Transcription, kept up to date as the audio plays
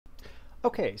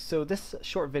Okay, so this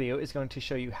short video is going to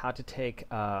show you how to take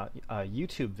a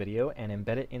YouTube video and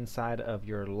embed it inside of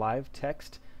your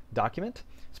LiveText document,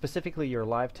 specifically your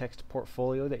LiveText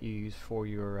portfolio that you use for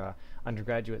your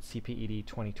undergraduate CPED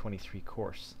 2023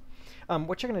 course.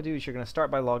 What you're going to do is you're going to start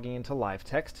by logging into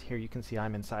LiveText. Here you can see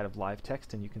I'm inside of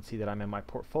LiveText, and you can see that I'm in my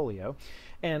portfolio.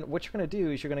 And what you're going to do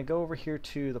is you're going to go over here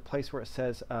to the place where it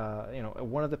says,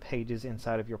 one of the pages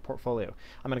inside of your portfolio.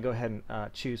 I'm going to go ahead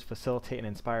and choose Facilitate and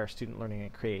Inspire Student Learning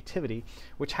and Creativity,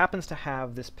 which happens to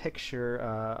have this picture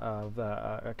of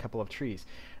a couple of trees.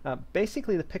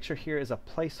 Basically, the picture here is a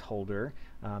placeholder.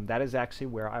 That is actually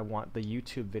where I want the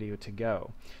YouTube video to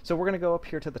go. So we're going to go up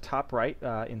here to the top right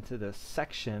into the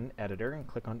section editor and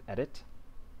click on Edit.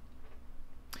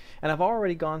 And I've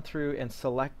already gone through and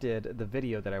selected the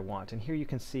video that I want. And here you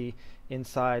can see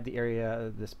inside the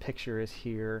area this picture is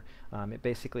here. It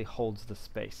basically holds the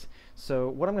space. So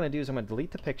what I'm going to do is I'm going to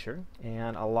delete the picture.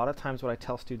 And a lot of times what I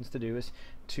tell students to do is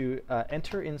to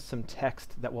enter in some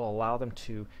text that will allow them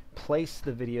to place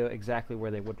the video exactly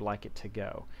where they would like it to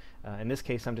go. In this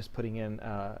case, I'm just putting in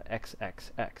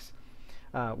XXX.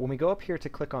 When we go up here to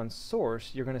click on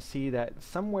source, you're going to see that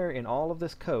somewhere in all of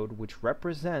this code, which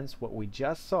represents what we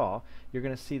just saw, you're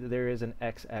going to see that there is an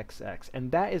XXX. And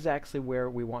that is actually where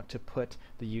we want to put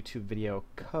the YouTube video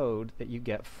code that you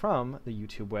get from the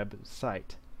YouTube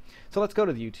website. So let's go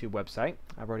to the YouTube website.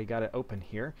 I've already got it open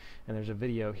here, and there's a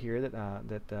video here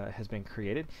that has been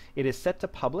created. It is set to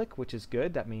public, which is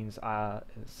good. That means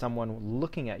someone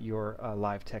looking at your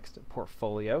LiveText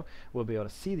portfolio will be able to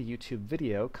see the YouTube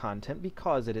video content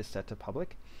because it is set to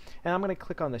public. And I'm going to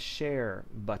click on the share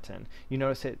button. You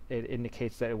notice it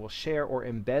indicates that it will share or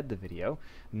embed the video.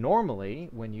 Normally,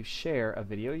 when you share a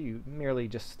video, you merely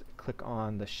just click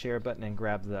on the share button and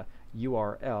grab the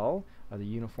URL, or the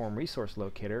Uniform Resource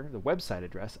Locator, the website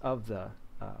address of the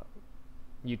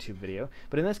YouTube video.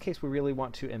 But in this case, we really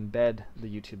want to embed the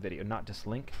YouTube video, not just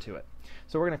link to it.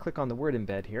 So we're going to click on the word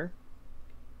embed here.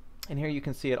 And here you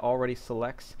can see it already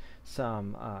selects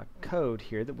some code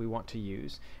here that we want to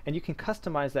use. And you can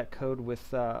customize that code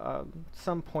with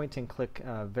some point and click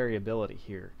variability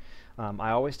here.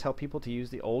 I always tell people to use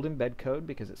the old embed code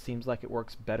because it seems like it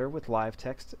works better with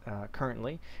LiveText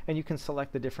currently. And you can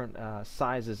select the different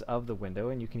sizes of the window,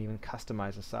 and you can even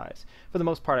customize the size. For the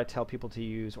most part, I tell people to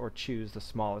use or choose the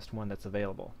smallest one that's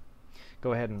available.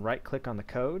 Go ahead and right click on the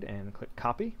code and click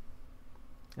copy.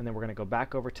 And then we're going to go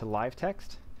back over to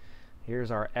LiveText.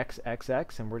 Here's our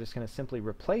XXX, and we're just going to simply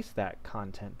replace that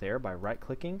content there by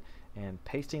right-clicking and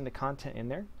pasting the content in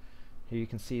there. Here you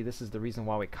can see this is the reason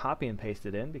why we copy and paste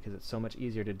it in, because it's so much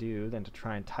easier to do than to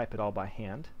try and type it all by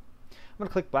hand. I'm going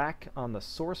to click back on the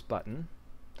source button.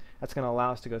 That's going to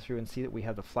allow us to go through and see that we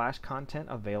have the Flash content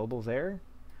available there.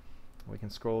 We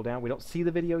can scroll down. We don't see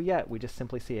the video yet. We just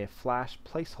simply see a Flash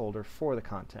placeholder for the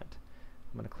content.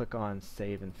 I'm going to click on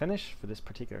Save and Finish for this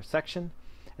particular section.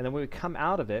 And then when we come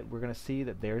out of it, we're going to see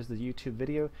that there's the YouTube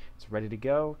video. It's ready to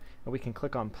go. And we can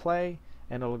click on play,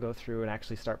 and it'll go through and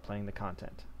actually start playing the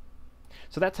content.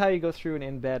 So that's how you go through and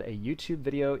embed a YouTube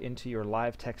video into your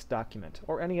LiveText document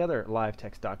or any other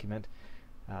LiveText document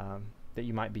that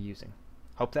you might be using.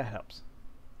 Hope that helps.